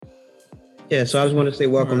Yeah, so I just want to say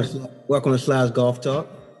welcome Right. welcome to Slide's Golf Talk.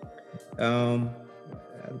 Um,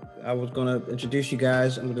 I was going to introduce you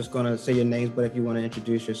guys. I'm just going to say your names, but if you want to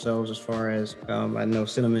introduce yourselves, as far as I know,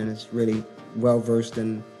 Cinnamon is really well versed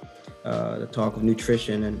in the talk of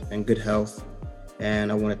nutrition and good health,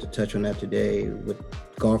 and I wanted to touch on that today with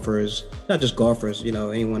golfers, not just golfers,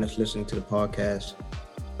 anyone that's listening to the podcast.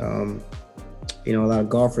 A lot of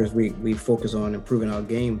golfers, we focus on improving our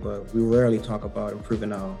game, but we rarely talk about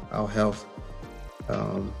improving our health.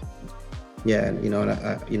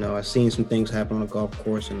 I've seen some things happen on a golf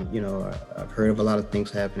course, and I've heard of a lot of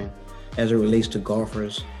things happening as it relates to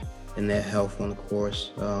golfers and their health on the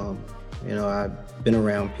course. I've been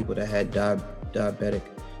around people that had diabetic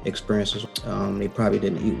experiences. They probably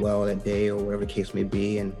didn't eat well that day, or whatever the case may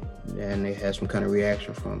be, and they had some kind of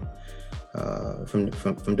reaction from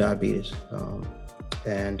diabetes.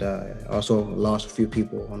 Also lost a few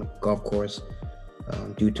people on the golf course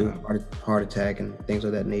due to heart attack and things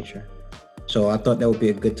of that nature. So I thought that would be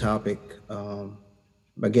a good topic,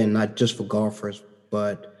 again, not just for golfers,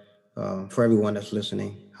 but for everyone that's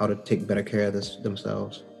listening, how to take better care of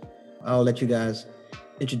themselves. I'll let you guys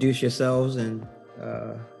introduce yourselves, and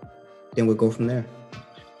then we'll go from there.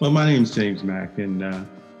 Well, my name is James Mack, and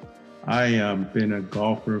I have been a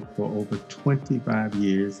golfer for over 25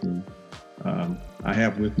 years, and I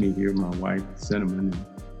have with me here my wife, Cinnamon. And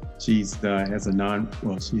she's has a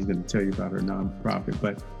she's going to tell you about her nonprofit,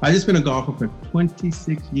 but I've just been a golfer for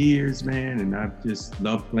 26 years, man, and I've just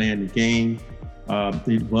loved playing the game.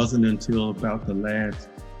 It wasn't until about the last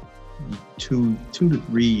two to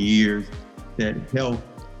 3 years that health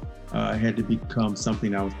had to become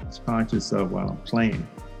something I was conscious of while playing.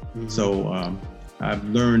 Mm-hmm. So I've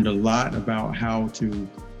learned a lot about how to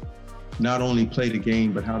not only play the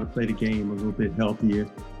game, but how to play the game a little bit healthier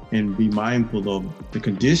and be mindful of the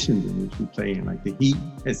conditions in which we play in, like the heat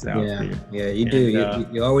that's out there. Yeah, you do.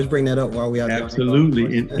 You always bring that up while we are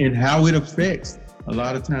absolutely, and how it affects a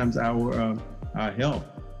lot of times our health.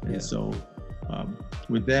 And so,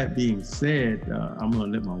 with that being said, I'm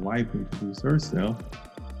going to let my wife introduce herself.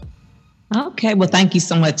 Okay, well, thank you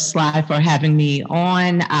so much, Sly, for having me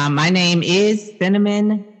on. My name is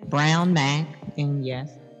Cinnamon Brown Mack, and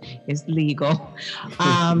yes, it's legal.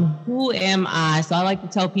 Who am I? So I like to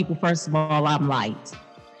tell people, first of all, I'm light.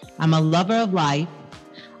 I'm a lover of life.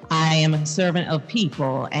 I am a servant of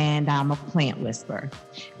people, and I'm a plant whisperer.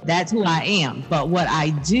 That's who I am. But what I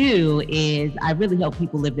do is I really help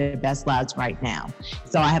people live their best lives right now.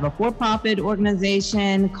 So I have a for-profit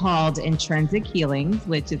organization called Intrinsic Healings,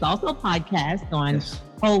 which is also a podcast on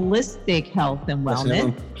holistic health and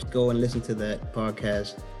wellness. Go and listen to that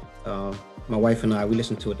podcast. My wife and I, we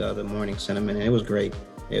listened to it the other morning, Cinnamon, and it was great.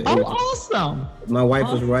 Awesome. My wife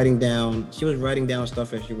was writing down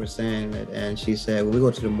stuff as you were saying it, and she said, when we go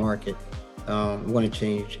to the market, we want to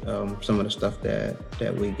change some of the stuff that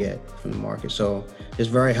we get from the market. So it's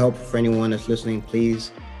very helpful for anyone that's listening.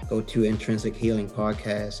 Please go to Intrinsic Healing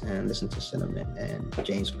Podcast and listen to Cinnamon and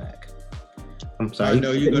James Mack. I'm sorry. I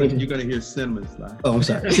know you're gonna hear Cinnamon slide. Oh, I'm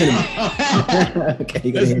sorry. Cinnamon. Okay,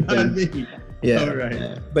 you're gonna hear Cinnamon. Yeah. All right.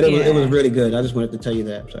 Yeah. But it was really good. I just wanted to tell you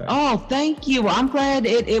that. I'm sorry. Oh, thank you. I'm glad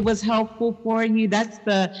it was helpful for you. That's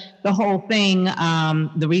the whole thing.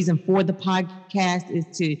 The reason for the podcast is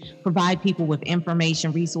to provide people with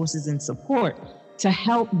information, resources, and support to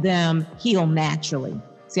help them heal naturally.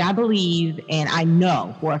 See, I believe and I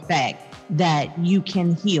know for a fact that you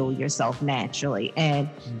can heal yourself naturally. And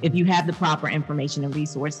if you have the proper information and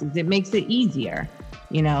resources, it makes it easier,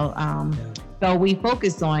 So we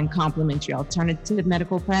focus on complementary alternative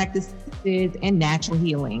medical practices and natural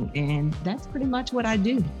healing. And that's pretty much what I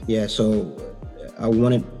do. Yeah, so I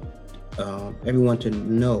wanted everyone to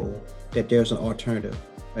know that there's an alternative.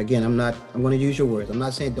 Again, I'm going to use your words. I'm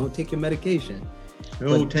not saying don't take your medication.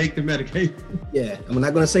 Take the medication. Yeah, I'm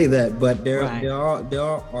not going to say that, but there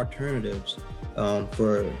are alternatives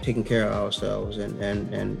for taking care of ourselves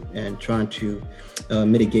and trying to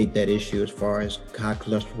mitigate that issue as far as high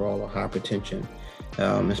cholesterol or hypertension,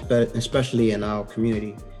 especially in our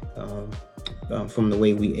community, from the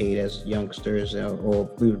way we ate as youngsters, or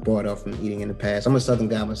we were brought up from eating in the past. I'm a Southern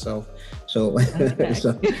guy myself, so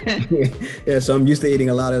so I'm used to eating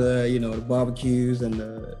a lot of the barbecues and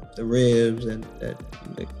the ribs and the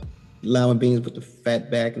lima beans with the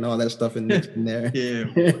fat back and all that stuff in there.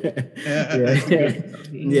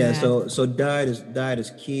 Yeah. So diet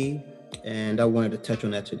is key, and I wanted to touch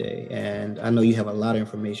on that today. And I know you have a lot of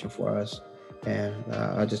information for us, and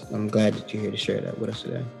I'm glad that you're here to share that with us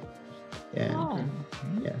today.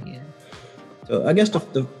 So I guess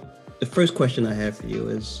the first question I have for you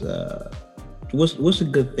is, what's a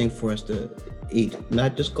good thing for us to eat,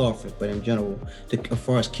 not just golfers, but in general, as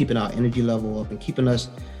far as keeping our energy level up and keeping us,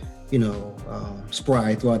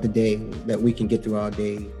 spry throughout the day, that we can get through our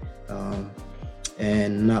day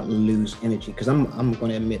and not lose energy. Because I'm going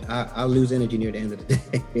to admit, I lose energy near the end of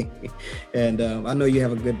the day. And I know you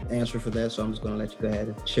have a good answer for that, so I'm just going to let you go ahead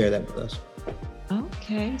and share that with us.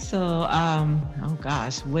 Okay, so,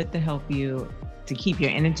 what to help you to keep your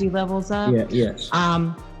energy levels up? Yes.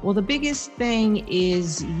 Well, the biggest thing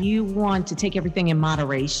is you want to take everything in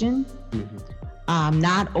moderation,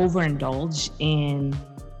 not overindulge in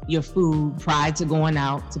your food prior to going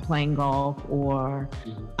out to playing golf or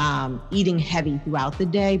eating heavy throughout the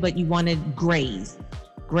day, but you want to graze.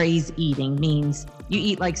 Graze eating means you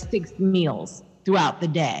eat like 6 meals throughout the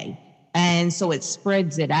day. And so it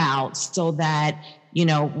spreads it out so that,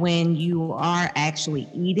 when you are actually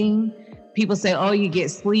eating, people say, oh, you get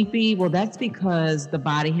sleepy. Well, that's because the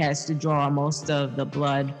body has to draw most of the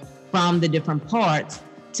blood from the different parts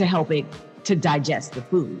to help it to digest the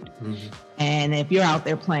food. And if you're out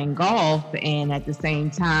there playing golf and at the same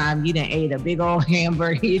time you done ate a big old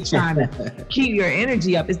hamburger, you're trying to keep your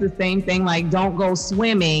energy up. It's the same thing, like don't go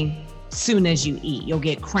swimming soon as you eat. You'll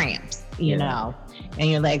get cramps, you know, in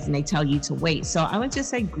your legs, and they tell you to wait. So I would just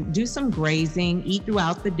say do some grazing, eat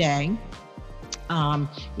throughout the day.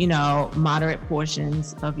 Moderate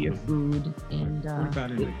portions of your food. And what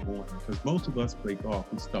about in the morning? Because most of us play golf,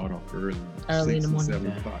 we start off early in the morning,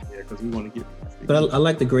 7 o'clock. Yeah, because we want to get. But I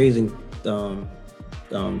like the grazing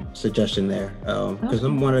suggestion there, because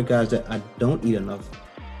I'm one of the guys that I don't eat enough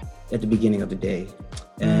at the beginning of the day,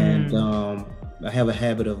 and I have a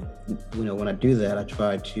habit of, when I do that, I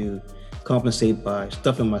try to compensate by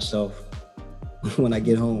stuffing myself when I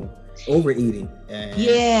get home. Overeating.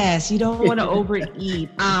 Yes, you don't want to overeat.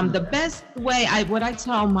 The best way, what I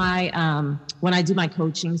tell my, when I do my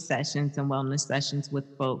coaching sessions and wellness sessions with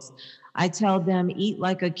folks, I tell them eat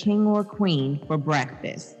like a king or queen for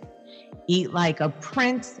breakfast. Eat like a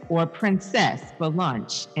prince or princess for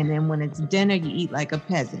lunch. And then when it's dinner, you eat like a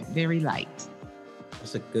peasant, very light.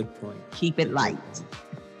 That's a good point. Keep it light.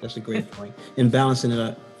 That's a great point. And balancing it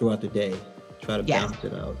out throughout the day. Try to balance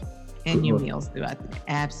it out. And your meals throughout the day.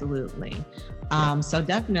 Absolutely. So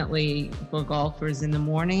definitely for golfers in the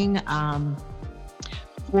morning,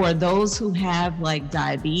 for those who have like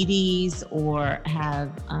diabetes or have,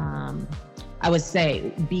 I would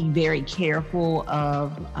say be very careful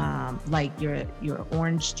of like your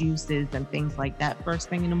orange juices and things like that first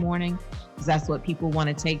thing in the morning, because that's what people want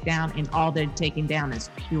to take down, and all they're taking down is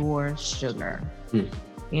pure sugar.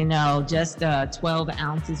 Just 12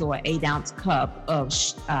 ounces or 8-ounce cup of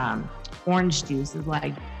orange juice is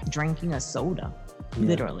like drinking a soda,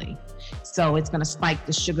 literally. So it's going to spike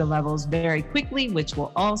the sugar levels very quickly, which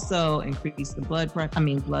will also increase the blood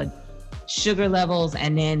sugar levels,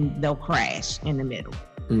 and then they'll crash in the middle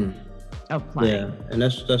of playing. Yeah, and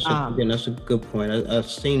that's a good point. I've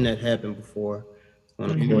seen that happen before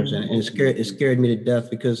on a course, and it scared me to death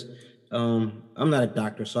because I'm not a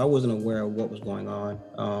doctor, so I wasn't aware of what was going on.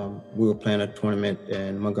 We were playing a tournament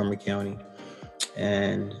in Montgomery County,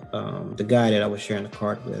 and the guy that I was sharing the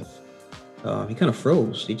cart with, he kind of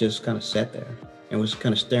froze. He just kind of sat there and was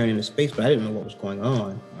kind of staring into space, but I didn't know what was going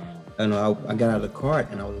on. And I got out of the cart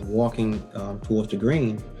and I was walking towards the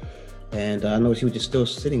green, and I noticed he was just still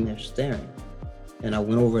sitting there staring. And I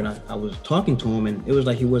went over and I was talking to him, and it was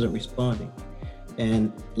like he wasn't responding.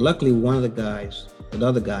 And luckily, one of the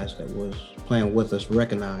other guys that was playing with us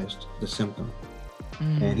recognized the symptom.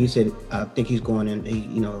 And he said, I think he's going in,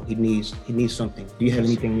 he needs something. Do you have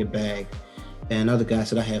anything in your bag? And other guy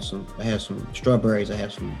said, I have some strawberries, I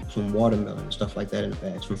have some watermelon and stuff like that in the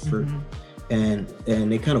bag, some fruit. And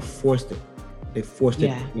they kind of forced it. They forced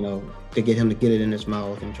it, to get him to get it in his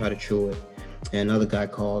mouth and try to chew it. And another guy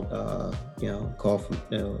called for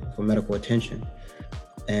medical attention.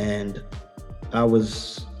 And I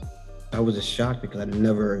was just shocked because I'd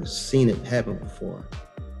never seen it happen before.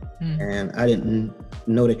 And I didn't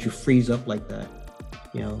know that you freeze up like that,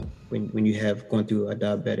 when you have gone through a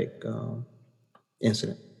diabetic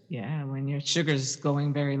incident. Yeah, when your sugar's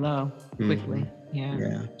going very low quickly.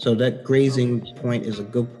 Yeah. So that grazing point is a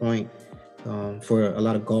good point for a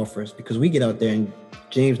lot of golfers, because we get out there, and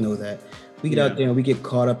James knows that, we get out there and we get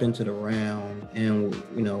caught up into the round, and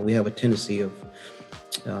we have a tendency of,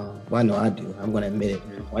 I know I do. I'm going to admit it.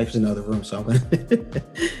 My wife's in the other room, so I'm going to,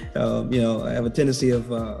 I have a tendency of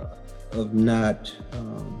not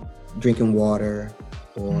drinking water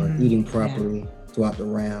or eating properly throughout the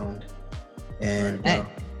round. And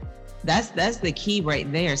That's the key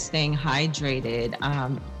right there, staying hydrated,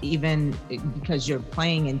 even because you're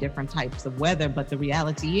playing in different types of weather. But the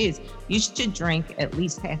reality is you should drink at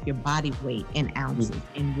least half your body weight in ounces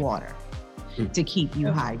in water to keep you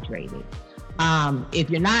hydrated. If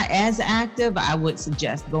you're not as active, I would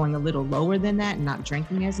suggest going a little lower than that and not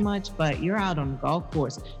drinking as much. But you're out on the golf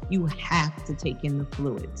course, you have to take in the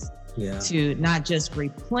fluids. To not just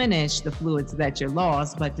replenish the fluids that you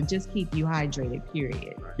lost, but to just keep you hydrated,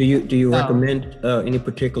 period. Do you recommend any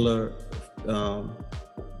particular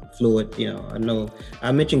fluid? You know, I know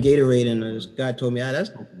I mentioned Gatorade, and this guy told me,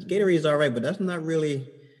 that's Gatorade is all right, but that's not really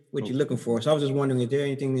what you're looking for. So I was just wondering, is there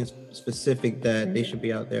anything specific that they should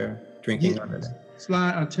be out there drinking?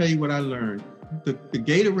 Sly, I'll tell you what I learned. The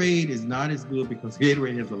Gatorade is not as good because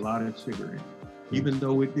Gatorade has a lot of sugar in it. Even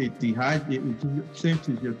though it dehydrates, it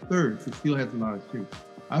essentially your thirst, it still has a lot of sugar.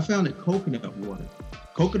 I found that coconut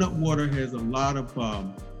water has a lot of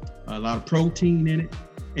protein in it,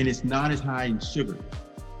 and it's not as high in sugar.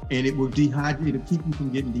 And it will dehydrate, it'll keep you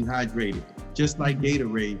from getting dehydrated, just like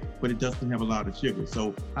Gatorade, but it doesn't have a lot of sugar.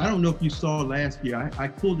 So I don't know if you saw last year, I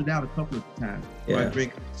pulled it out a couple of times. I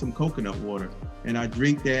drink some coconut water, and I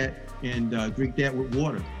drink that and drink that with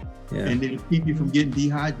water. And it'll keep you from getting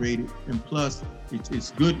dehydrated. And plus,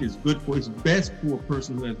 it's best for a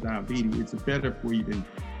person who has diabetes. It's better for you than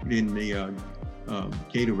the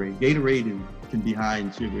Gatorade. Gatorade can be high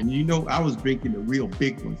in sugar. And you know, I was drinking the real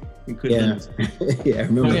big ones and couldn't understand. I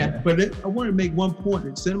remember that. But I want to make one point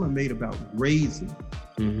that Cinnamon made about grazing.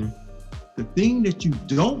 The thing that you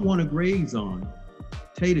don't want to graze on,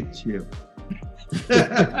 potato chip.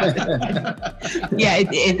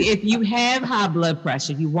 If you have high blood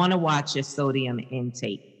pressure, you want to watch your sodium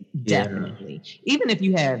intake, definitely. Even if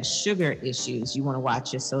you have sugar issues, you want to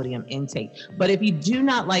watch your sodium intake. But if you do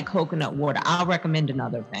not like coconut water, I'll recommend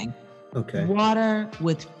another thing. Water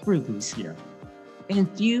with fruit.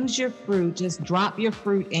 Infuse your fruit, just drop your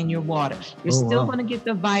fruit in your water. You're still going to get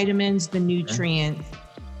the vitamins, the nutrients,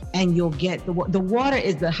 and you'll get the water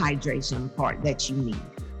is the hydration part that you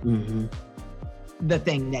need. The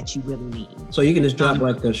thing that you really need. So you can just drop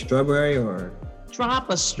like a strawberry or?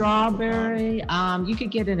 Drop a strawberry. You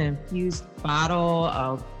could get an infused bottle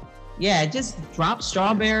of, just drop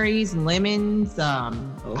strawberries, lemons.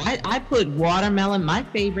 I put watermelon. My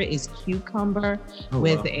favorite is cucumber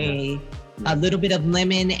with a little bit of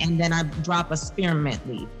lemon, and then I drop a spearmint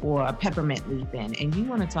leaf or a peppermint leaf in. And you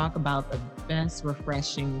want to talk about the best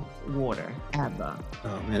refreshing water ever.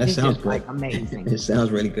 Oh man, that sounds great. Like amazing. It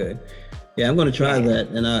sounds really good. Yeah, I'm going to try that,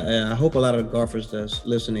 and I hope a lot of the golfers that's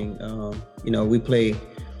listening. We play.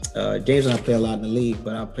 James and I play a lot in the league,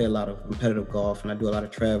 but I play a lot of competitive golf, and I do a lot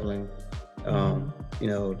of traveling.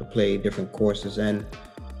 To play different courses, and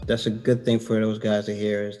that's a good thing for those guys to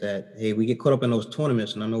hear is that hey, we get caught up in those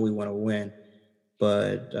tournaments, and I know we want to win,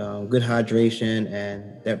 but good hydration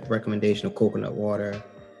and that recommendation of coconut water.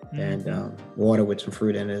 And water with some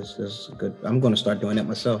fruit in it is good. I'm going to start doing that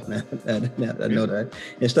myself now. I know that.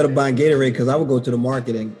 Instead of buying Gatorade, because I would go to the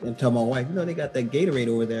market and tell my wife, they got that Gatorade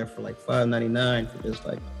over there for like $5.99 for just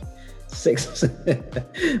like six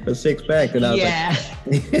pack. And I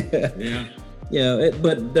was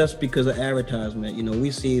but that's because of advertisement.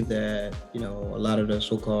 We see that a lot of the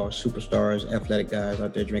so-called superstars, athletic guys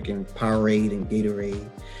out there drinking Powerade and Gatorade,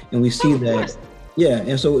 and we see that. Yeah,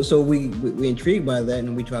 and so we intrigued by that,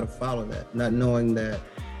 and we try to follow that, not knowing that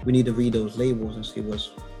we need to read those labels and see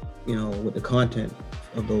what's, what the content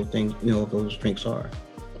of those things, of those drinks are.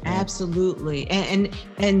 Absolutely, and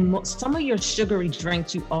some of your sugary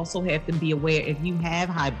drinks, you also have to be aware if you have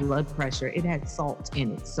high blood pressure, it has salt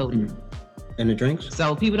in it, sodium. In the drinks?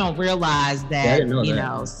 So people don't realize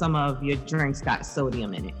that, some of your drinks got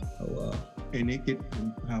sodium in it. Oh wow. And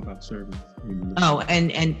how about servings?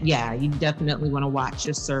 You definitely want to watch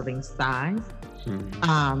your serving size.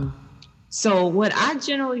 So what I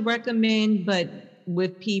generally recommend, but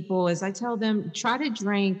with people, is I tell them, try to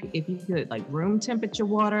drink, if you could, like room temperature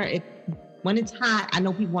water. When it's hot, I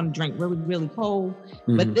know people want to drink really, really cold,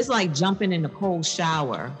 but it's like jumping in a cold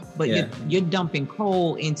shower, but you're dumping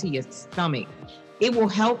cold into your stomach. It will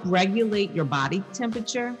help regulate your body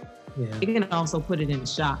temperature. It can also put it in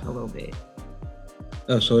shock a little bit.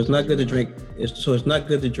 Oh, so it's not good to drink. It's not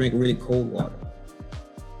good to drink really cold water.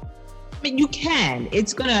 I mean, you can.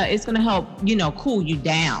 It's gonna help, cool you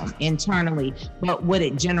down internally. But what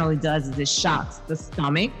it generally does is it shocks the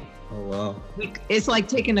stomach. Oh wow! It's like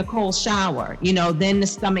taking a cold shower. Then the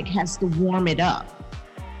stomach has to warm it up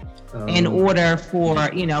in order for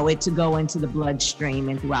it to go into the bloodstream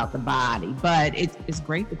and throughout the body. But it's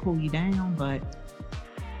great to cool you down. But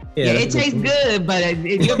Yeah, it tastes good, but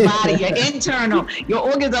your body, your internal, your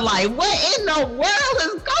organs are like, what in the world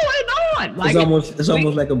is going on? Like it's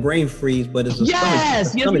almost like a brain freeze, but it's a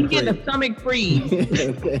you get a stomach freeze.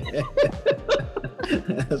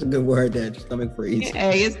 That's a good word, there, stomach freeze.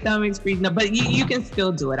 Yeah, it's stomach freeze. No, but you can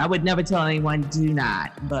still do it. I would never tell anyone do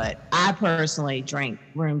not, but I personally drink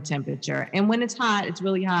room temperature, and when it's hot, it's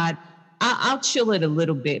really hot. I'll chill it a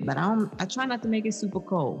little bit, but I try not to make it super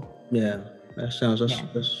cold. Yeah. That sounds.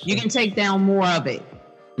 You can take down more of it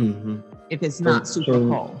if it's not super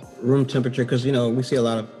cold. Room temperature, because we see a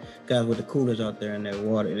lot of guys with the coolers out there in their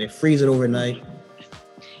water. They freeze it overnight.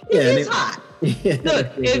 It is hot. Look,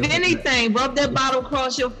 if anything, rub that bottle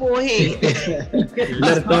across your forehead.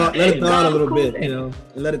 Let it thaw out a little bit.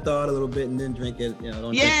 Let it thaw out a little bit and then drink it.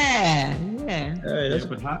 Don't yeah. All right,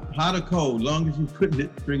 but hot or cold, long as you put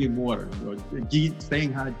it drinking water or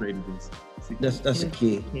staying hydrated is. That's the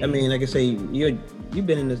key. I mean, like I say, you've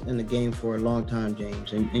been in the game for a long time,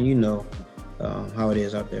 James, and you know how it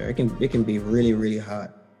is out there. It can be really, really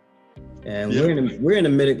hot, and we're in the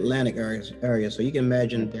Mid-Atlantic area, so you can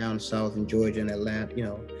imagine down south in Georgia and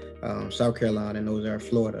Atlanta, South Carolina and those are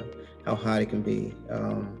Florida, how hot it can be.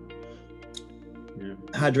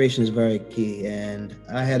 Hydration is very key, and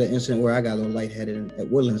I had an incident where I got a little lightheaded at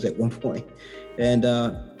Woodlands at one point, and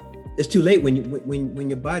it's too late when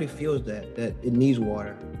your body feels that it needs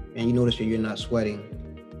water, and you notice that you're not sweating,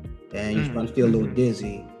 and you're starting to feel a little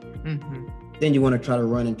dizzy. Then you want to try to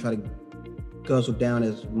run and try to guzzle down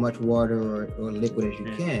as much water or liquid as you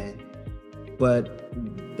can, but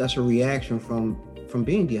that's a reaction from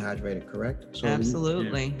being dehydrated, correct? So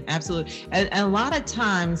absolutely. And a lot of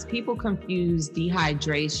times people confuse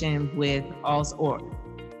dehydration with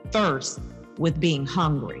thirst with being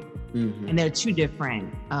hungry. And there are two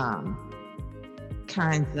different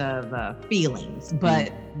kinds of feelings,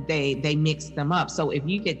 but they mix them up. So if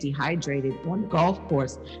you get dehydrated on the golf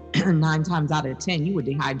course, 9 times out of 10, you were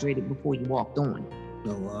dehydrated before you walked on.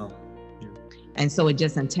 Oh, wow. And so it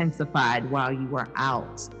just intensified while you were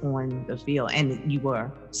out on the field and you were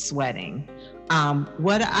sweating.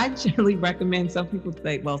 What I generally recommend, some people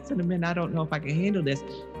say, well, Cinnamon, I don't know if I can handle this,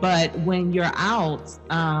 but when you're out,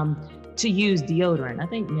 to use deodorant. I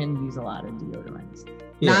think men use a lot of deodorants,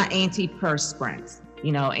 not antiperspirants.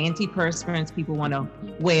 Antiperspirants people want to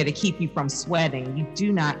wear to keep you from sweating.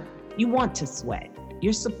 You want to sweat.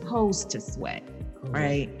 You're supposed to sweat,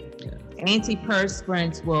 right? Yeah.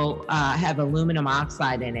 Antiperspirants will have aluminum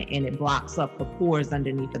oxide in it, and it blocks up the pores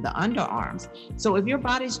underneath of the underarms. So if your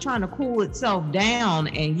body's trying to cool itself down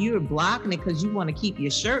and you're blocking it because you want to keep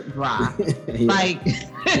your shirt dry, like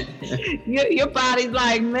your body's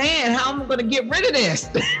like, man, how am I going to get rid of this?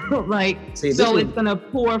 It's going to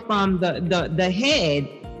pour from the head,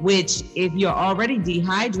 which if you're already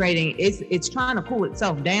dehydrating, it's trying to cool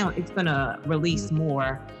itself down. It's going to release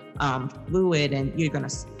more fluid, and you're going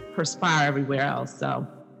to perspire everywhere else. So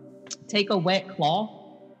take a wet cloth,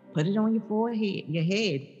 put it on your forehead, your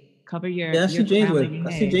head, cover your. Yeah, I see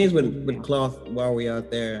James with cloth while we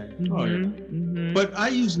out there. But I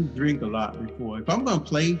usually drink a lot before. If I'm gonna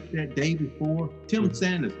play that day before, Tim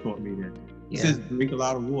Sanders taught me that. He says drink a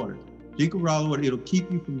lot of water. Drink a lot of water. It'll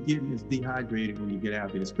keep you from getting as dehydrated when you get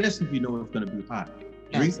out there, especially if you know it's gonna be hot.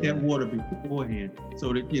 Drink that water beforehand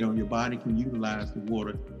so that your body can utilize the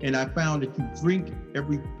water. And I found that you drink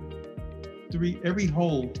every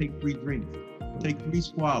hole, take 3 drinks. Take 3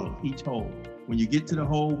 swallows each hole. When you get to the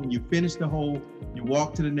hole, when you finish the hole, you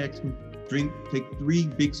walk to the next one, take 3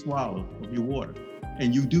 big swallows of your water.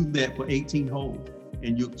 And you do that for 18 holes.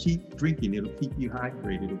 And you'll keep drinking. It'll keep you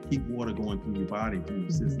hydrated. It'll keep water going through your body, through your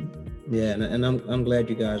system. Yeah, and I'm glad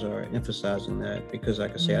you guys are emphasizing that, because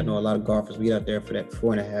like I say, I know a lot of golfers, we out there for that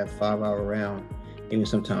 4.5, 5-hour round, even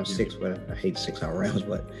sometimes 6, but I hate 6-hour rounds,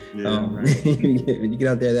 but when you get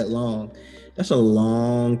out there that long, that's a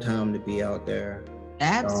long time to be out there.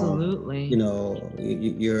 Absolutely.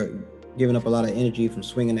 You're giving up a lot of energy from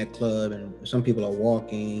swinging that club, and some people are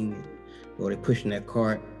walking or they're pushing that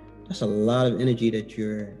cart. That's a lot of energy that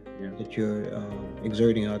you're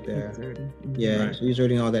exerting out there. So you're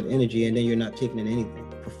exerting all that energy, and then you're not taking in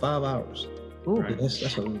anything for 5 hours. Ooh.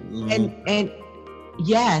 That's a long. And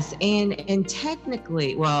yes, and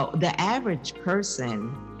technically, well, the average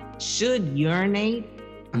person should urinate.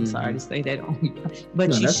 I'm sorry to say that,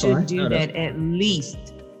 but you should do that at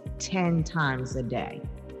least 10 times a day.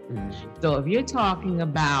 So if you're talking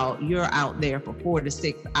about you're out there for 4 to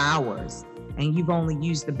 6 hours and you've only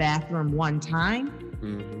used the bathroom 1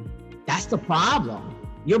 time, that's the problem.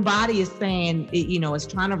 Your body is saying, it's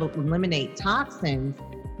trying to eliminate toxins,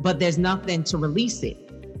 but there's nothing to release it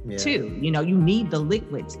to. You need the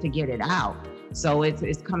liquids to get it out. So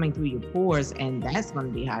it's coming through your pores, and that's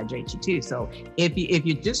going to dehydrate you too. So if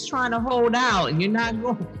you're just trying to hold out and you're not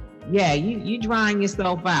going, you drying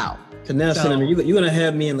yourself out. So now, Senator, you're going to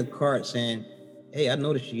have me in the cart saying, hey, I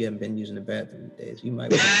noticed you haven't been using the bathroom these days. You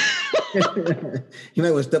might you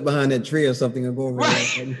might want to step behind that tree or something and go over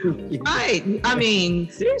there. Right. I mean,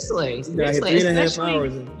 seriously. 3.5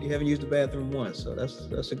 hours and you haven't used the bathroom once. So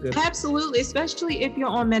that's a good. Absolutely. Especially if you're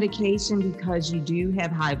on medication because you do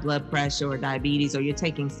have high blood pressure or diabetes, or you're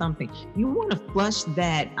taking something. You want to flush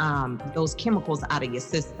those chemicals out of your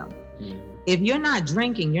system. If you're not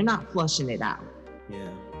drinking, you're not flushing it out.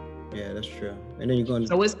 Yeah, that's true. And then you're going.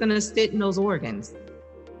 So it's going to sit in those organs.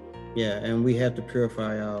 Yeah, and we have to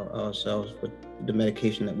purify ourselves with the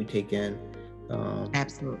medication that we take in.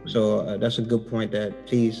 Absolutely. So that's a good point. That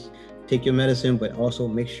please take your medicine, but also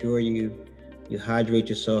make sure you hydrate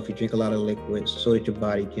yourself. You drink a lot of liquids so that your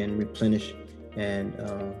body can replenish and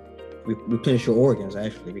replenish your organs.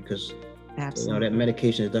 Actually, because that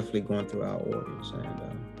medication is definitely going through our organs,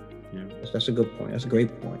 and that's a good point. That's a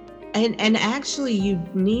great point. And actually you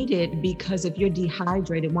need it because if you're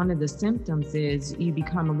dehydrated, one of the symptoms is you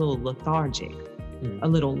become a little lethargic, a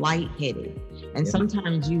little lightheaded. And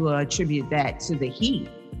sometimes you attribute that to the heat,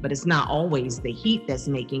 but it's not always the heat that's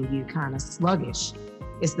making you kind of sluggish.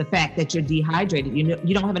 It's the fact that you're dehydrated.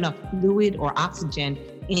 You don't have enough fluid or oxygen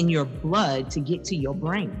in your blood to get to your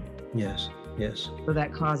brain. Yes. So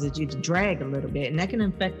that causes you to drag a little bit, and that can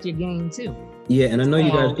affect your game too. Yeah, and I know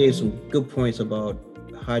you guys gave some good points about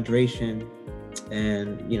hydration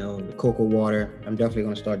and the cocoa water. I'm definitely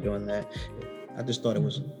going to start doing that. I just thought it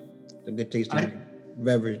was a good tasting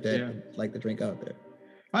beverage that I like to drink out there.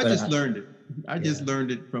 I learned it. I just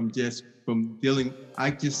learned it from dealing.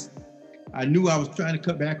 I knew I was trying to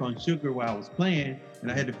cut back on sugar while I was playing,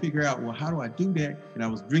 and I had to figure out, well, how do I do that? And I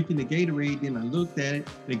was drinking the Gatorade, and I looked at it.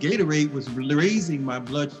 The Gatorade was raising my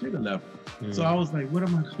blood sugar level. So I was like, what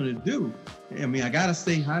am I going to do? I mean, I got to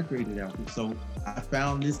stay hydrated out there. So I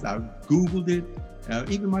found this, I Googled it.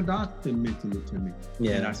 Even my doctor mentioned it to me.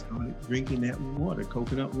 Yeah. And I started drinking that water.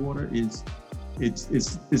 Coconut water it's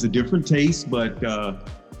a different taste, but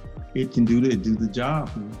it can do the job.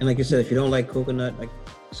 And like you said, if you don't like coconut, like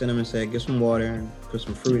Cinnamon said, get some water and put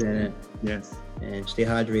some fruit in it. Yes. And stay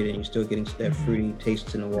hydrated, and you're still getting that fruity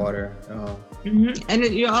taste in the water. And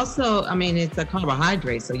you're also, it's a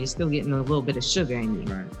carbohydrate, so you're still getting a little bit of sugar in you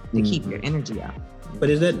to keep your energy up. But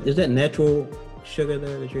is that natural sugar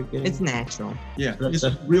there that you're getting? It's natural. Yeah, it's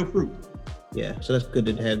real fruit. Yeah, so that's good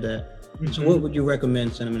to have that. So what would you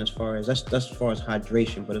recommend, Cinnamon, as far as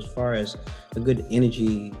hydration, but as far as a good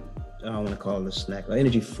energy, I don't want to call it a snack, or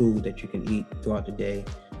energy food that you can eat throughout the day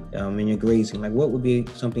in your grazing? Like, what would be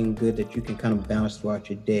something good that you can kind of balance throughout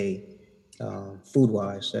your day,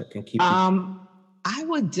 food-wise, that can keep you? I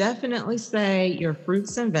would definitely say your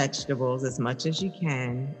fruits and vegetables as much as you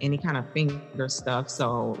can, any kind of finger stuff.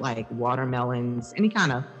 So like watermelons, any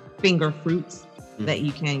kind of finger fruits that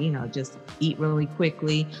you can, just eat really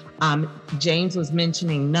quickly. James was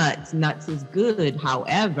mentioning nuts. Nuts is good.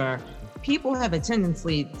 However, people have a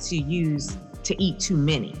tendency to eat too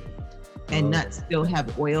many, and nuts still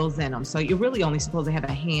have oils in them. So you're really only supposed to have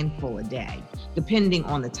a handful a day, depending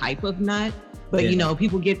on the type of nut. But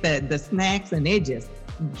people get the snacks and they're just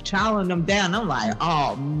chowing them down. I'm like,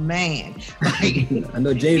 oh man, like, I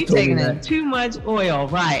know James told me that. Too much oil,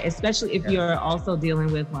 right? Especially if you're also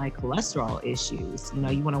dealing with like cholesterol issues.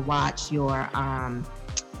 You want to watch your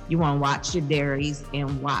dairies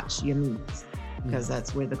and watch your meats, because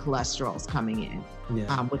that's where the cholesterol is coming in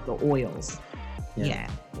with the oils.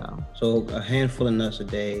 So a handful of nuts a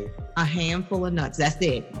day. A handful of nuts. That's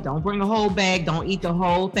it. Don't bring a whole bag. Don't eat the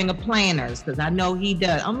whole thing of Planters, because I know he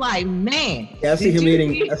does. I'm like, man. Yeah, I see him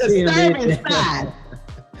eating. I see him eating. Size?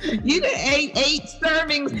 You ate 8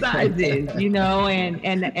 serving sizes,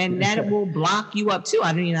 and that will block you up too.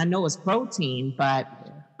 I know it's protein, but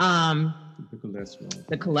the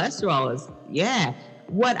cholesterol is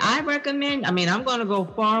What I recommend, I'm going to go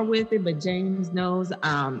far with it, but James knows,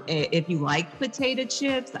 if you like potato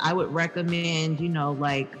chips, I would recommend,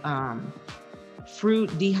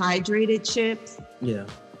 fruit dehydrated chips. Yeah.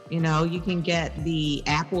 You can get the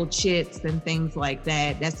apple chips and things like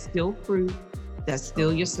that. That's still fruit. That's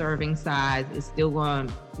still your serving size. It's still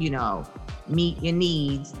going to, meet your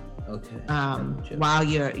needs. Okay. While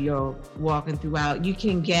you're walking throughout, you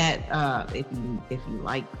can get if you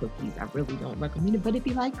like cookies. I really don't recommend it, but if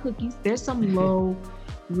you like cookies, there's some low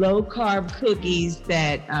carb cookies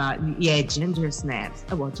that ginger snaps.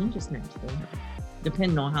 Oh well, ginger snaps.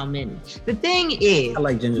 depending on how many. The thing is, I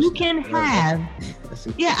like ginger you snaps. can have,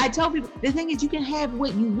 I tell people, the thing is you can have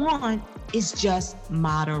what you want. It's just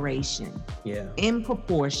moderation. Yeah. In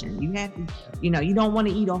proportion. You have to, you don't want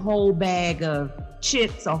to eat a whole bag of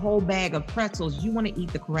chips, a whole bag of pretzels. You want to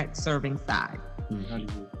eat the correct serving size. How do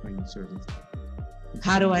you explain the serving size?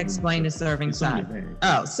 How do I explain the serving size?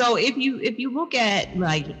 Oh, so if you look at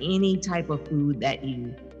like any type of food that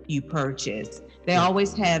you purchase, they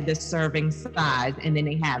always have the serving size, and then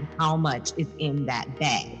they have how much is in that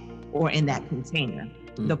bag or in that container,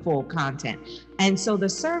 the full content. And so the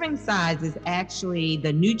serving size is actually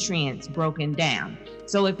the nutrients broken down.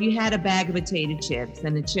 So if you had a bag of potato chips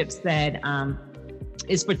and the chips said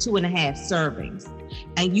is for 2.5 servings,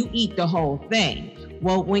 and you eat the whole thing.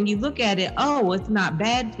 Well, when you look at it, it's not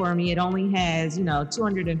bad for me. It only has,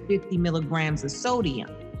 250 milligrams of sodium.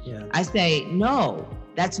 Yeah. I say, no,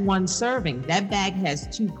 that's one serving. That bag has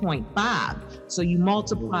 2.5. So you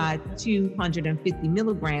multiply 250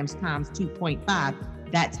 milligrams times 2.5.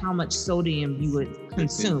 That's how much sodium you would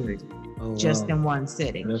consume in one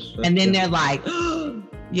sitting. That's and then they're like,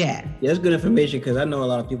 yeah. That's good information, because I know a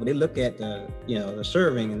lot of people, they look at the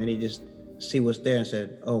serving and then they just see what's there and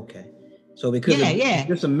said, okay. So because of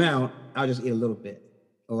this amount, I'll just eat a little bit.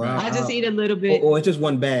 Or I'll just eat a little bit. Or it's just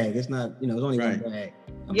one bag. It's not, it's only one bag.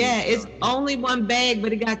 It's only one bag,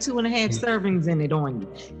 but it got 2.5 servings in it on you.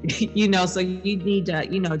 So you need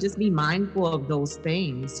to, just be mindful of those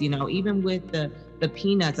things, even with the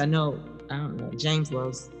peanuts. I don't know, James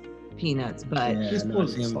loves peanuts, but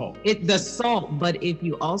the salt. But if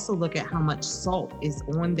you also look at how much salt is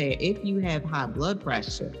on there, if you have high blood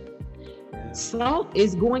pressure, salt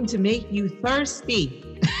is going to make you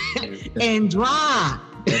thirsty and dry.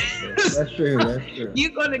 That's true.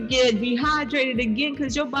 You're going to get dehydrated again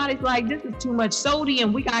because your body's like, this is too much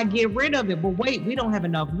sodium. We got to get rid of it. But wait, we don't have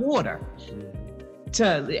enough water.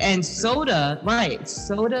 And sodas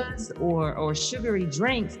or sugary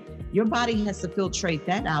drinks, your body has to filtrate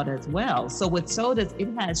that out as well. So with sodas, it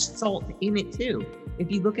has salt in it too.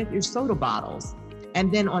 If you look at your soda bottles. And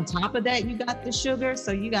then on top of that, you got the sugar.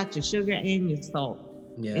 So you got your sugar and your salt.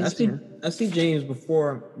 Yeah, I see James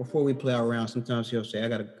before we play our round. Sometimes he'll say,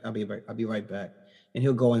 I'll be right back. And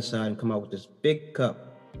he'll go inside and come out with this big cup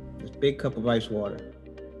of ice water.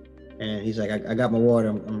 And he's like, I got my water.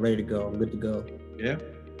 I'm ready to go. I'm good to go. Yeah,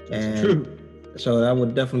 that's true. So I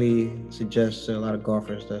would definitely suggest to a lot of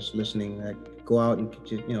golfers that's listening, like, go out and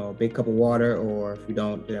get a big cup of water, or if you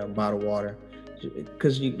don't, bottled water,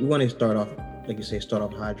 because you want to start off, like you say,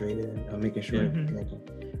 hydrated and making sure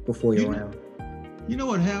before you're around. You know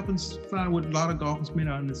what happens, what a lot of golfers may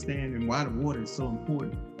not understand, and why the water is so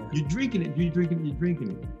important. You're drinking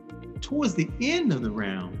it. Towards the end of the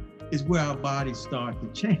round is where our bodies start to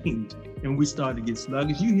change, and we start to get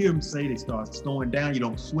sluggish. You hear them say they start slowing down. You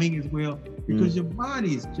don't swing as well because your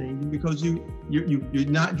body is changing, because you're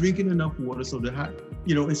not drinking enough water. So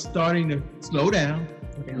it's starting to slow down,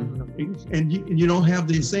 and you don't have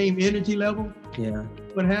the same energy level. Yeah.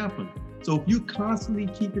 What happened? So if you're constantly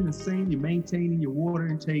keeping the same, you're maintaining your water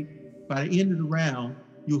intake, by the end of the round,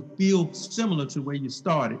 you'll feel similar to where you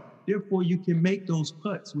started. Therefore, you can make those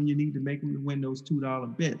putts when you need to make them to win those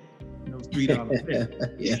 $2 bets, those $3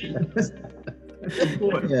 bets. That's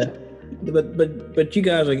important. Yeah. But you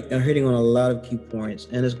guys are hitting on a lot of key points,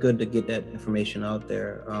 and it's good to get that information out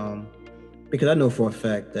there. Because I know for a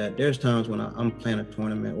fact that there's times when I'm playing a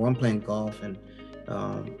tournament or I'm playing golf, and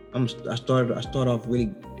I start off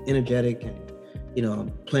really energetic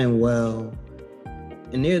and playing well,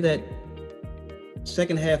 and near that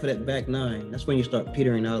second half of that back nine, that's when you start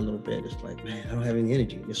petering out a little bit. It's like, man, I don't have any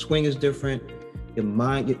energy. Your swing is different, your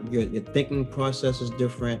mind, your thinking process is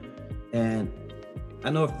different, and I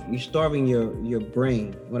know if you're starving your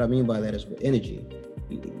brain, what I mean by that is with energy.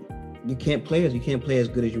 You can't play as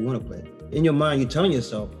good as you want to play. In your mind, you're telling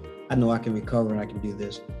yourself, I know I can recover and I can do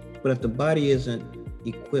this. But if the body isn't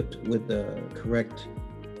equipped with the correct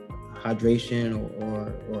hydration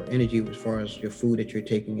or energy as far as your food that you're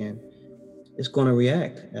taking in, it's going to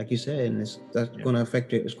react, like you said, and that's going to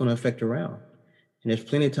affect it. It's going to affect the round. And there's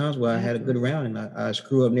plenty of times where I had a good round and I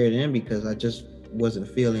screw up near the end because I just wasn't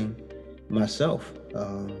feeling myself.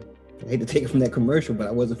 I hate to take it from that commercial, but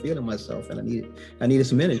I wasn't feeling myself, and I needed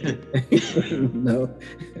some energy.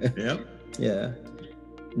 Yeah.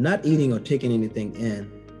 Not eating or taking anything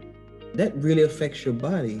in, that really affects your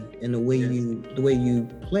body and the way you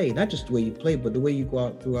play. Not just the way you play, but the way you go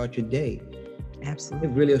out throughout your day. Absolutely.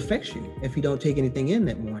 It really affects you if you don't take anything in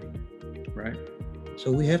that morning. Right.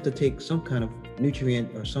 So we have to take some kind of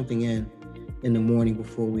nutrient or something in the morning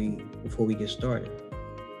before we get started.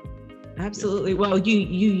 Absolutely. Well, you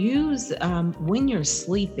use when you're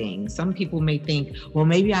sleeping. Some people may think, well,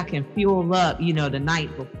 maybe I can fuel up, the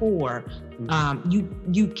night before.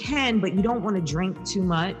 You can, but you don't want to drink too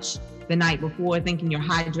much the night before, thinking you're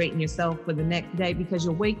hydrating yourself for the next day, because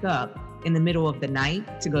you'll wake up in the middle of the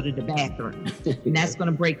night to go to the bathroom, and that's going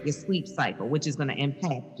to break your sleep cycle, which is going to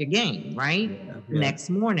impact your game, right?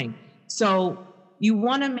 Next morning. So you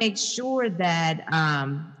want to make sure that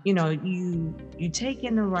you take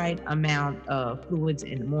in the right amount of fluids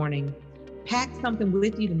in the morning. Pack something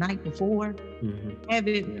with you the night before. Have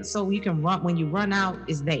it so you can run when you run out.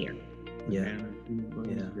 Is there.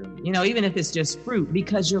 Even if it's just fruit,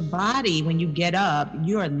 because your body, when you get up,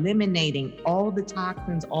 you're eliminating all the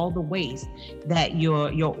toxins, all the waste that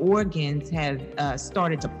your organs have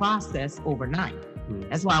started to process overnight.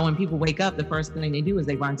 That's why when people wake up, the first thing they do is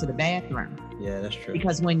they run to the bathroom. Yeah, that's true.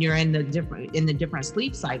 Because when you're in the different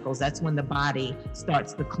sleep cycles, that's when the body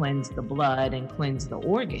starts to cleanse the blood and cleanse the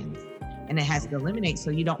organs, and it has to eliminate,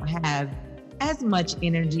 so you don't have as much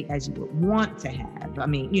energy as you would want to have. I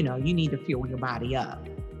mean, you need to fuel your body up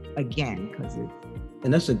again, because it's.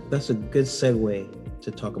 And that's a good segue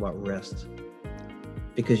to talk about rest,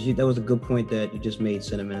 because that was a good point that you just made,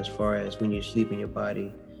 Cinnamon, as far as when you sleep in your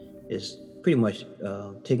body is pretty much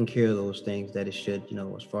taking care of those things that it should,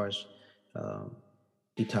 as far as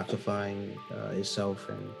detoxifying itself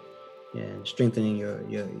and strengthening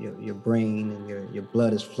your brain, and your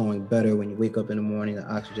blood is flowing better when you wake up in the morning, the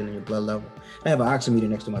oxygen in your blood level. I have an oximeter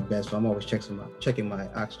next to my bed, so I'm always checking my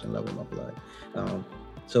oxygen level in my blood.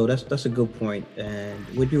 So that's a good point. And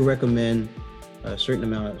would you recommend a certain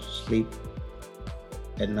amount of sleep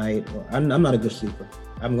at night? Well, I'm not a good sleeper.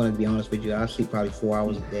 I'm going to be honest with you. I sleep probably 4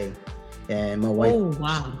 hours a day. And my wife, oh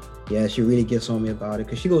wow, yeah, she really gets on me about it,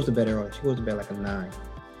 because she goes to bed early. She goes to bed like 9,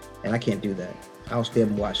 and I can't do that. I'll stay up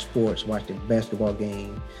and watch sports, watch the basketball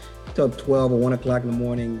game till 12 or 1 o'clock in the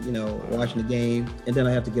morning, watching the game, and then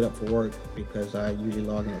I have to get up for work because I usually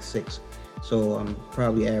log in at 6. So I'm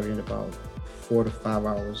probably averaging about 4 to 5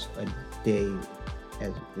 hours a day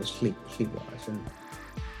as sleep-wise, and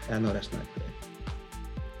I know that's not good.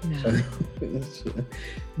 No.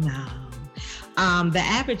 No. The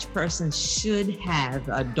average person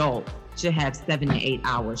adult should have 7 to 8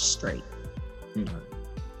 hours straight.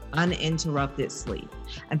 Uninterrupted sleep.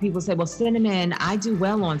 And people say, well, Cinnamon, I do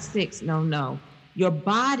well on 6. No. Your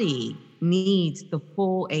body needs the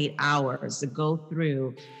full 8 hours to go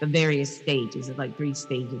through the various stages. It's like 3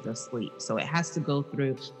 stages of sleep. So it has to go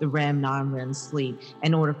through the REM, non-REM sleep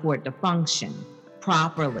in order for it to function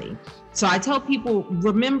properly. So I tell people,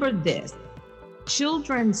 remember this: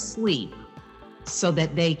 children sleep so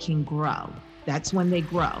that they can grow. That's when they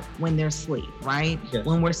grow, when they're asleep, right? Yes.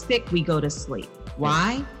 When we're sick, we go to sleep.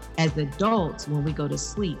 Why? As adults, when we go to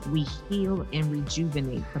sleep, we heal and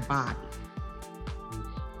rejuvenate the body.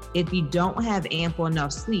 If you don't have ample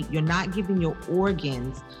enough sleep, you're not giving your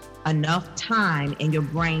organs enough time and your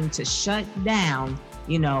brain to shut down,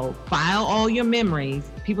 file all your memories.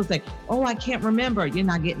 People say, oh, I can't remember. You're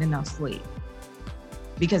not getting enough sleep.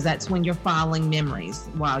 Because that's when you're filing memories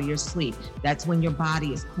while you're asleep. That's when your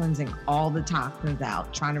body is cleansing all the toxins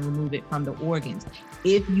out, trying to remove it from the organs.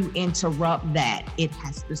 If you interrupt that, it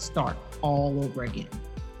has to start all over again.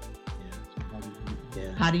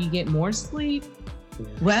 Yeah. How do you get more sleep? Yeah.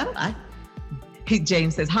 Well,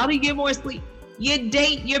 James says, how do you get more sleep? You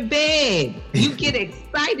date your bed. You get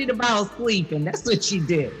excited about sleeping. That's what you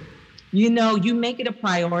do. You make it a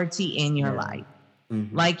priority in your life.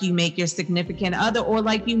 Mm-hmm. Like you make your significant other, or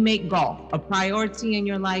like you make golf a priority in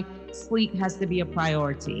your life. Sleep has to be a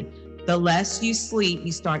priority. The less you sleep,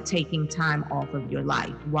 you start taking time off of your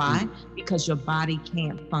life. Why? Mm-hmm. Because your body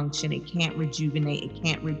can't function. It can't rejuvenate. It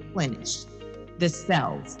can't replenish the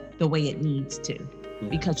cells the way it needs to. Yeah.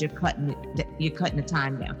 Because you're cutting the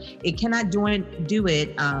time down. It cannot do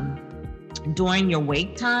it during your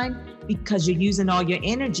wake time, because you're using all your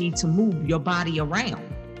energy to move your body around.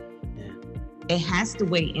 It has to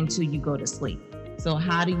wait until you go to sleep. So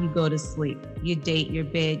how do you go to sleep? You date your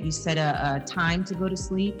bed. You set a time to go to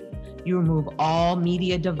sleep. You remove all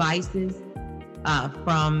media devices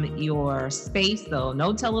from your space. So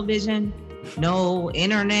no television, no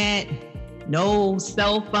internet, no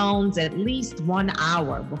cell phones, at least 1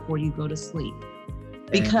 hour before you go to sleep.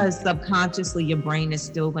 Because subconsciously your brain is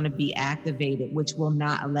still going to be activated, which will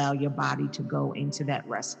not allow your body to go into that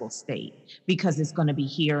restful state, because it's going to be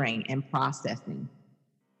hearing and processing.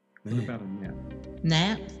 What about a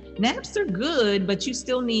nap? Naps are good, but you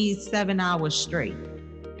still need 7 hours straight.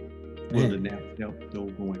 Will the naps help though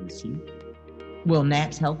going to sleep? Will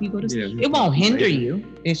naps help you go to sleep? It won't hinder you.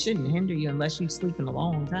 It shouldn't hinder you unless you're sleeping a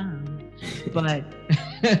long time. But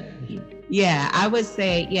Yeah, I would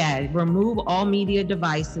say, remove all media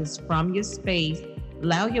devices from your space.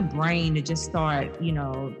 Allow your brain to just start,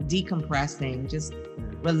 decompressing, just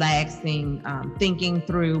relaxing, thinking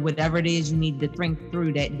through whatever it is you need to think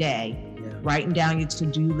through that day. Yeah. Writing down your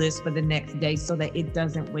to-do list for the next day so that it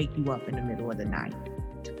doesn't wake you up in the middle of the night.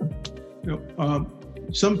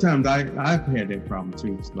 Sometimes I've had that problem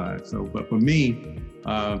too, Sly. So, but for me,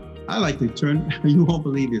 I like to turn, you won't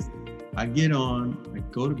believe this. I get on, I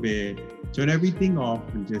go to bed, turn everything off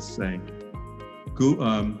and just say,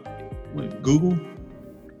 Google,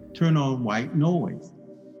 turn on white noise.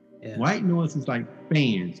 Yeah. White noise is like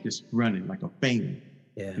fans just running like a fan.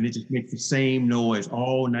 Yeah. And it just makes the same noise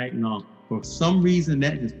all night long. For some reason,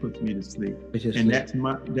 that just puts me to sleep.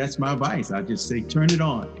 That's my vice. I just say, turn it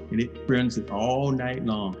on, and it runs it all night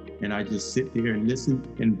long. And I just sit there and listen.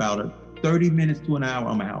 In about 30 minutes to an hour,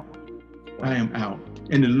 I'm out. Wow. I am out.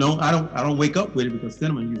 And I don't wake up with it because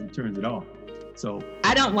Cinnamon usually turns it off. So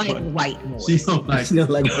I don't like white noise. She don't like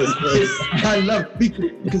white noise. I love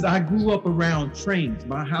it because I grew up around trains.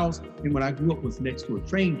 My house, and when I grew up, was next to a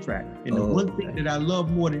train track. And the one thing that I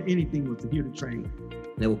love more than anything was to hear the train.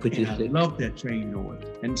 That will put you to sleep. I love that train noise.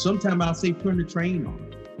 And sometimes I'll say, turn the train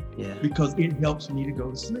on. Yeah. Because it helps me to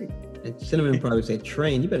go to sleep. And Cinnamon probably say,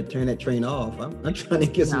 train, you better turn that train off. I'm trying to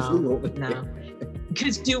get some sleep over here. No.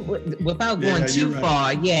 Because without going too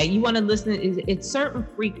far, you want to listen. It's certain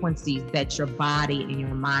frequencies that your body and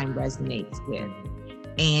your mind resonates with.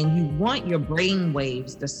 And you want your brain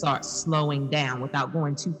waves to start slowing down without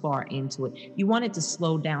going too far into it. You want it to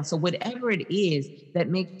slow down. So whatever it is that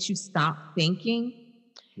makes you stop thinking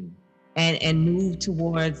and move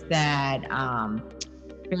towards that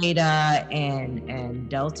beta and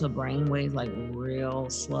delta brainwaves, like real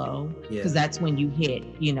slow, because that's when you hit,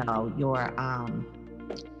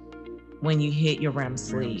 when you hit your REM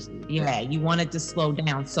sleep. You want it to slow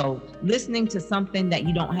down. So listening to something that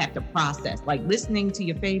you don't have to process, like listening to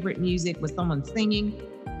your favorite music with someone singing,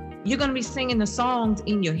 you're going to be singing the songs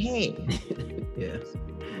in your head. Yes.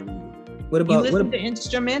 You listen to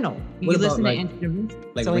instrumental. You listen to instruments.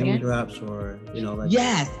 Like raindrops or, like.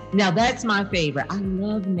 Yes. Now that's my favorite. I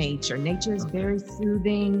love nature. Nature is very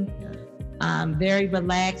soothing. Yeah. Very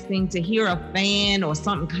relaxing. To hear a fan or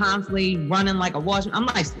something constantly running like a washing, I'm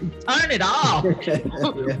like, turn it off.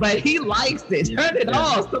 But he likes it. Turn it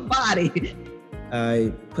off, somebody.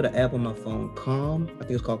 I put an app on my phone, Calm. I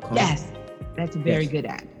think it's called Calm. Yes, that's a very good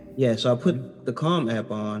app. Yeah, so I put the Calm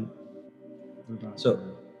app on.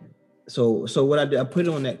 So what I did, I put it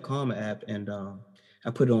on that Calm app, and I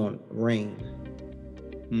put it on rain.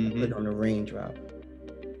 I put it on the raindrop.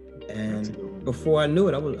 And before I knew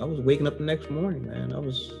it, I was waking up the next morning, man.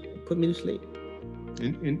 It put me to sleep.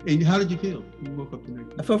 And how did you feel? You woke up the next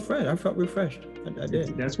morning? I felt fresh. I felt refreshed. I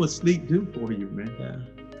did. That's what sleep do for you, man. Yeah.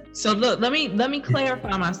 So look, let me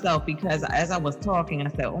clarify myself, because as I was talking, I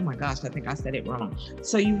said, oh my gosh, I think I said it wrong.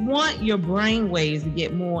 So you want your brain waves to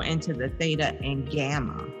get more into the theta and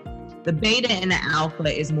gamma. The beta and the alpha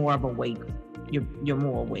is more of awake. You're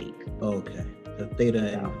more awake. Okay. The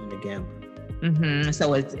theta and the gamma.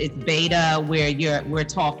 So it's beta where we're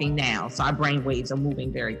talking now. So our brain waves are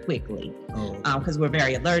moving very quickly because we're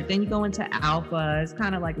very alert. Then you go into alpha. It's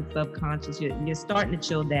kind of like a subconscious. You're starting to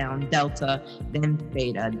chill down. Delta, then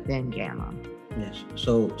theta, then gamma. Yes.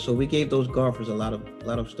 So we gave those golfers a lot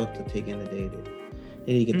of stuff to take in the day.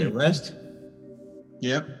 They need to get their rest.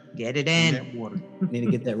 Yep. Get it in. That water. You need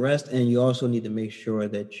to get that rest, and you also need to make sure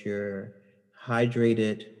that you're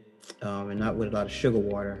hydrated and not with a lot of sugar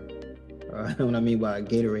water. What I mean by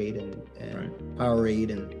Gatorade and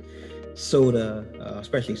Powerade and soda,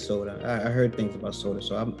 especially soda. I heard things about soda,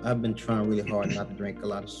 so I've been trying really hard not to drink a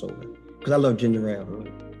lot of soda because I love ginger ale.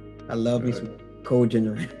 I love me some cold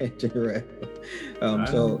ginger ale.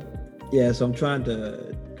 So I'm trying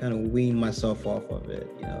to kind of wean myself off of it.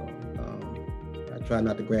 I try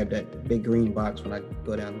not to grab that big green box when I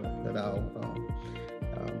go down that aisle,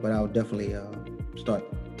 but I'll definitely start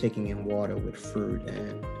taking in water with fruit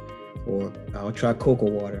or I'll try cocoa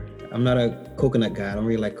water. I'm not a coconut guy. I don't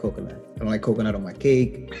really like coconut. I don't like coconut on my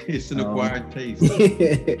cake. It's an acquired taste.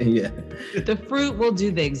 Yeah. The fruit will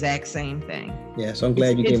do the exact same thing. Yeah, so I'm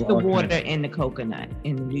glad you gave It's the water and the coconut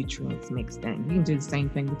and the nutrients mixed in. You can do the same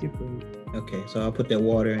thing with your food. Okay, so I'll put that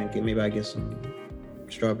water and maybe I get some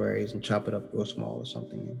strawberries and chop it up real small or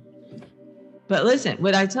something. But listen,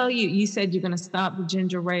 what I tell you, you said you're going to stop the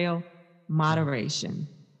ginger ale. Moderation.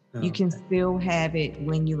 You can still have it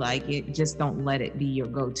when you like it. Just don't let it be your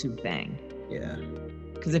go-to thing. Yeah.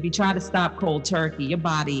 Because if you try to stop cold turkey, your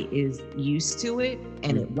body is used to it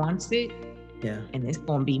and it wants it. Yeah. And it's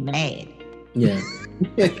going to be mad. Yeah.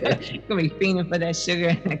 Gonna be fiending for that sugar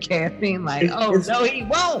and that caffeine. Like, no, he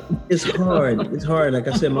won't. It's hard. It's hard. Like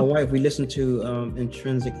I said, my wife, we listened to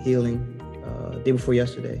Intrinsic Healing day before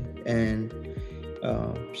yesterday, and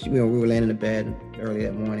we were laying in the bed early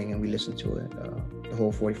that morning, and we listened to it, the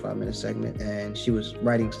whole 45-minute segment, and she was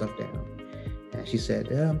writing stuff down, and she said,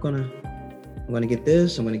 "Yeah, I'm gonna get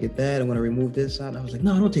this, I'm gonna get that, I'm gonna remove this out." And I was like,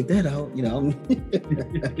 "No, don't take that out,"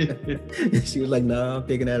 She was like, "No, I'm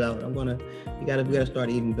taking that out. We gotta start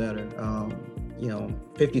eating better."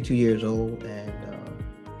 52 years old, and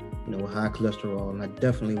with high cholesterol, and I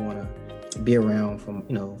definitely want to be around for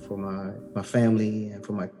my family and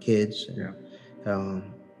for my kids. And,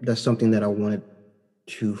 that's something that I wanted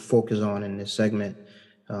to focus on in this segment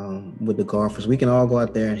with the golfers. We can all go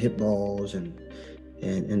out there and hit balls and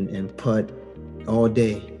putt all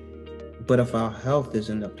day, but if our health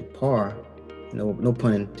isn't up to par, no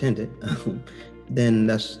pun intended, then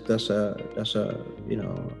that's a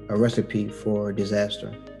recipe for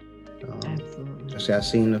disaster. Absolutely. I've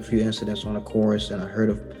seen a few incidents on the course, and I heard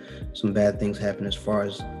of some bad things happen as far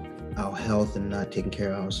as our health and not taking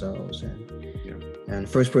care of ourselves. And the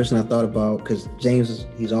first person I thought about, because James,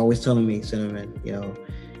 he's always telling me, Cinnamon,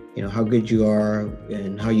 how good you are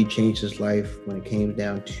and how you changed his life when it came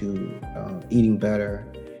down to eating better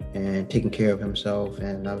and taking care of himself.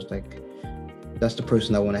 And I was like, that's the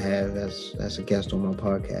person I want to have as a guest on my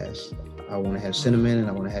podcast. I want to have Cinnamon, and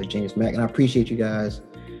I want to have James Mack. And I appreciate you guys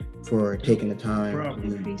for taking the time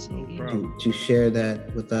to share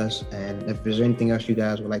that with us. And if there's anything else you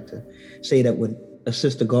guys would like to say that would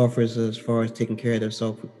assist the golfers as far as taking care of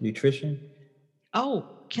themselves with nutrition. Oh,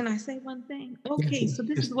 can I say one thing? Okay, so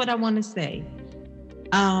this is what I want to say.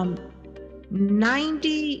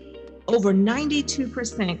 Over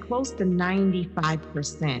 92%, close to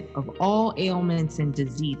 95% of all ailments and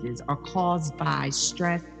diseases are caused by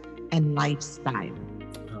stress and lifestyle.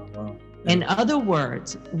 Oh, wow. In other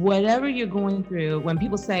words, whatever you're going through, when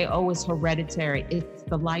people say, oh, it's hereditary, it's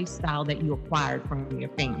the lifestyle that you acquired from your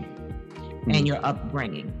family and your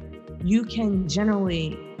upbringing. You can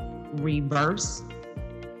generally reverse,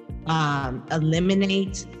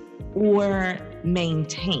 eliminate, or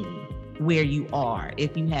maintain where you are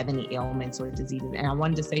if you have any ailments or diseases. And I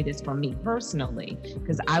wanted to say this for me personally,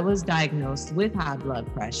 because I was diagnosed with high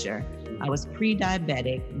blood pressure. I was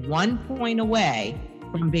pre-diabetic, 1 point away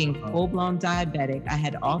from being full-blown diabetic. I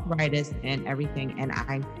had arthritis and everything, and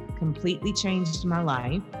I completely changed my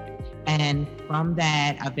life. And from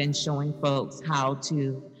that, I've been showing folks how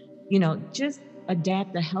to, just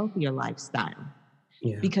adapt a healthier lifestyle.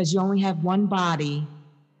 Yeah. Because you only have one body,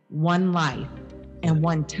 one life, and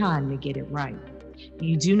one time to get it right.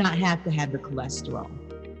 You do not have to have the cholesterol.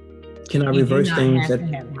 Can I reverse things?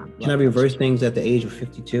 Can I reverse things at the age of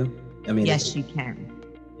 52? Yes, you can.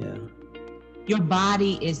 Yeah. Your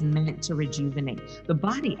body is meant to rejuvenate. The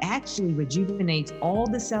body actually rejuvenates all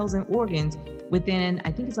the cells and organs within,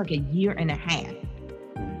 I think it's like a year and a half.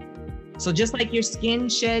 So just like your skin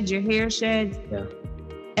sheds, your hair sheds,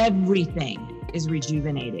 everything is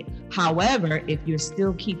rejuvenated. However, if you're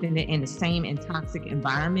still keeping it in the same toxic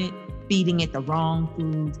environment, feeding it the wrong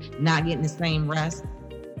foods, not getting the same rest,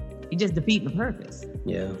 you're just defeating the purpose.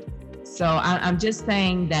 Yeah. So I'm just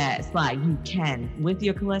saying that it's like you can, with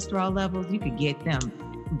your cholesterol levels, you could get them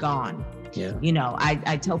gone. Yeah.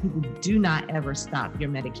 I tell people, do not ever stop your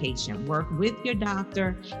medication. Work with your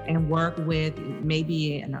doctor and work with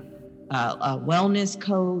maybe a wellness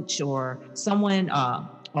coach or someone,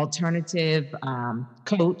 alternative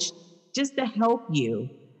coach, just to help you,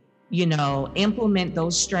 implement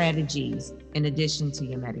those strategies in addition to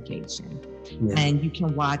your medication. Yeah. And you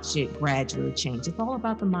can watch it gradually change. It's all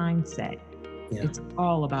about the mindset. Yeah. It's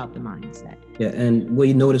all about the mindset. Yeah, and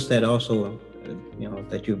we noticed that also,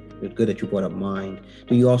 that it's good that you brought up mind.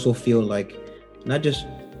 Do you also feel like, not just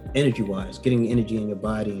energy-wise, getting energy in your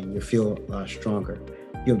body and you feel stronger?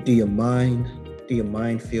 Do your mind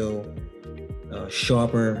feel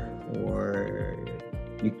sharper, or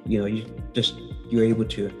you're able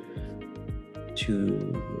to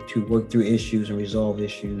work through issues and resolve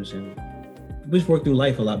issues and just work through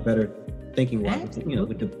life a lot better, thinking wise,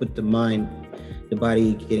 with the mind, the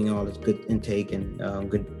body getting all this good intake and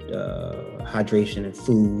good hydration and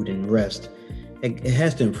food and rest. It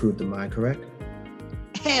has to improve the mind, correct?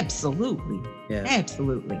 Absolutely. Yeah.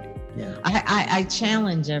 Absolutely. Yeah. I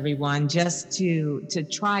challenge everyone just to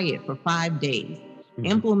try it for 5 days. Mm-hmm.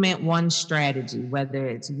 Implement one strategy, whether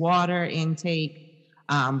it's water intake,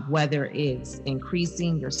 whether it's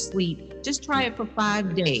increasing your sleep. Just try it for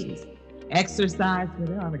 5 days. Exercise,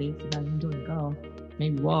 well, already exercise, I'm doing golf,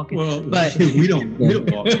 maybe walking. Well, but we don't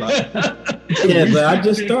walk. Yeah, but I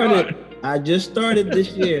just started. I just started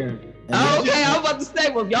this year. Oh, okay, I was about to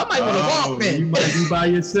say, well, y'all might want to walk then. You might be by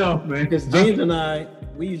yourself, man. Because James and I,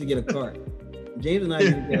 we usually get a cart. James and I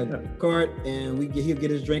usually get a cart, and he'll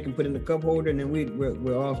get his drink and put it in the cup holder, and then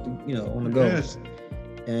we're off to, on the go. Yes.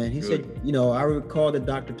 And he said, I recall the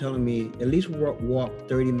doctor telling me at least walk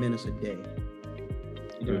 30 minutes a day.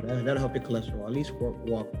 That'll help your cholesterol. At least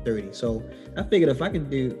walk 30. So I figured if I can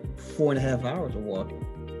do 4.5 hours of walk,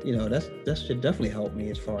 that should definitely help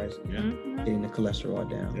me as far as getting the cholesterol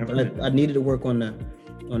down. But I needed to work on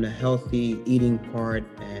the healthy eating part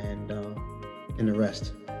and the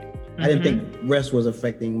rest. I didn't think rest was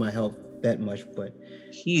affecting my health that much, but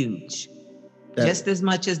huge. Just as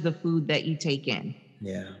much as the food that you take in.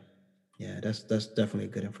 Yeah, that's definitely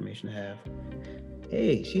good information to have.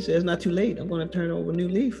 Hey, she says it's not too late. I'm going to turn over a new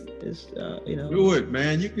leaf. It's do it,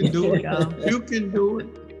 man. You can do it. You can do it.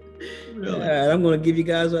 Really. Yeah, I'm going to give you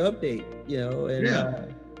guys an update.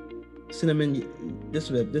 Cinnamon, this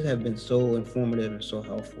has been so informative and so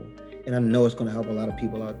helpful, and I know it's going to help a lot of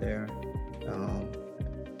people out there.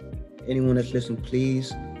 Anyone that's listening,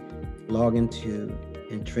 please log into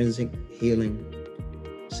Intrinsic Healing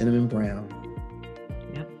Cinnamon Brown.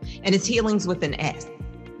 Yep. And it's Healings with an S.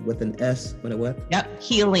 With an S, with a what? Yep,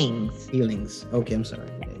 Healings. Healings. Okay, I'm sorry.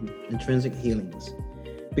 Okay. Intrinsic Healings.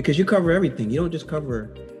 Because you cover everything. You don't just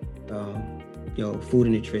cover, food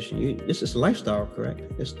and nutrition. This is a lifestyle,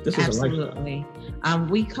 correct? This is a lifestyle. Absolutely.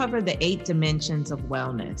 We cover the 8 dimensions of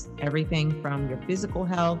wellness. Everything from your physical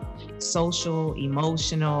health, social,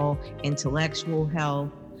 emotional, intellectual health,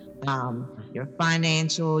 your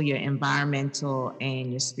financial, your environmental, and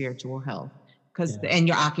your spiritual health. And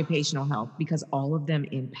your occupational health, because all of them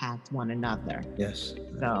impact one another. Yes.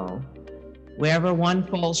 So wherever one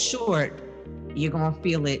falls short, you're going to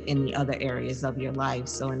feel it in the other areas of your life.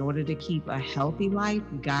 So in order to keep a healthy life,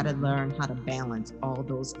 you got to learn how to balance all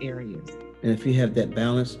those areas. And if you have that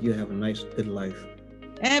balance, you have a nice, good life.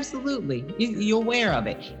 Absolutely. You're aware of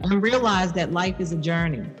it. And realize that life is a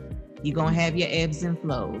journey. You're going to have your ebbs and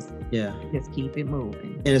flows. Yeah. Just keep it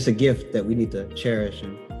moving. And it's a gift that we need to cherish.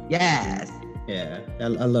 Yes. Yeah, I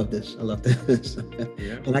love this. I love this.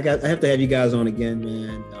 And I have to have you guys on again,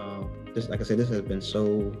 man. Just like I said, this has been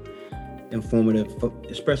so informative,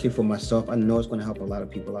 especially for myself. I know it's going to help a lot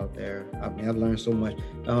of people out there. I've learned so much.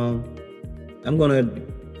 I'm going to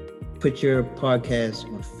put your podcast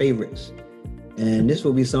on favorites, and this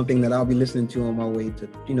will be something that I'll be listening to on my way to,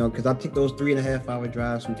 because I take those 3.5-hour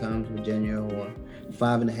drives sometimes to Virginia, or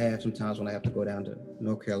 5.5 sometimes when I have to go down to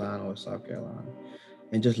North Carolina or South Carolina.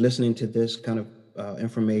 And just listening to this kind of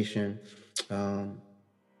information,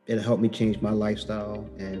 it'll help me change my lifestyle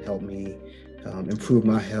and help me improve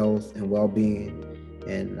my health and well-being.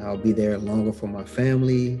 And I'll be there longer for my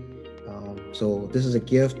family. So this is a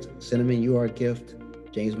gift. Cinnamon, you are a gift.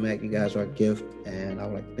 James Mack, you guys are a gift. And I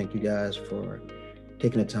would like to thank you guys for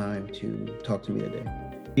taking the time to talk to me today.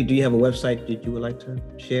 Do you have a website that you would like to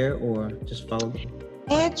share, or just follow me?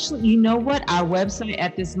 Actually, you know what? Our website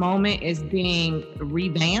at this moment is being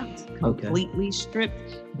revamped, completely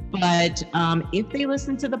stripped. But if they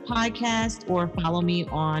listen to the podcast or follow me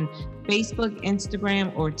on Facebook,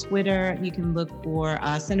 Instagram, or Twitter, you can look for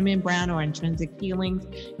Cinnamon Brown or Intrinsic Healings.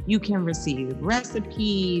 You can receive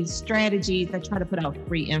recipes, strategies. I try to put out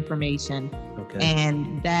free information,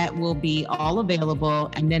 and that will be all available.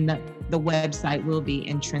 And then the website will be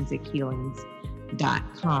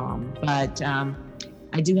intrinsichealings.com. But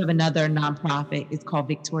I do have another nonprofit. It's called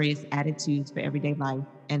Victorious Attitudes for Everyday Life,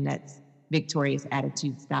 and that's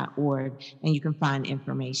victoriousattitudes.org. And you can find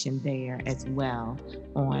information there as well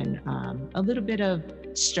on a little bit of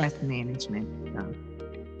stress management.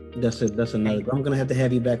 That's another. I'm gonna have to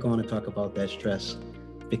have you back on and talk about that stress,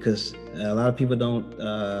 because a lot of people don't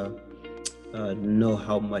know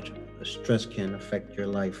how much stress can affect your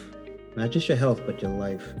life, not just your health, but your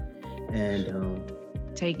life. And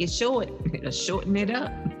take it short, shorten it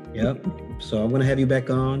up. Yep. So I'm gonna have you back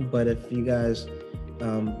on, but if you guys,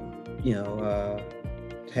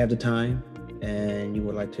 have the time and you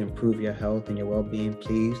would like to improve your health and your well-being,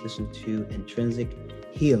 please listen to Intrinsic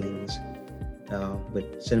Healings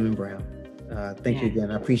with Cinnamon Brown. Thank you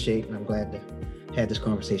again. I appreciate, and I'm glad to have this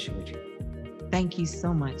conversation with you. Thank you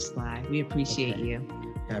so much, Sly. We appreciate you.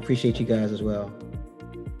 I appreciate you guys as well.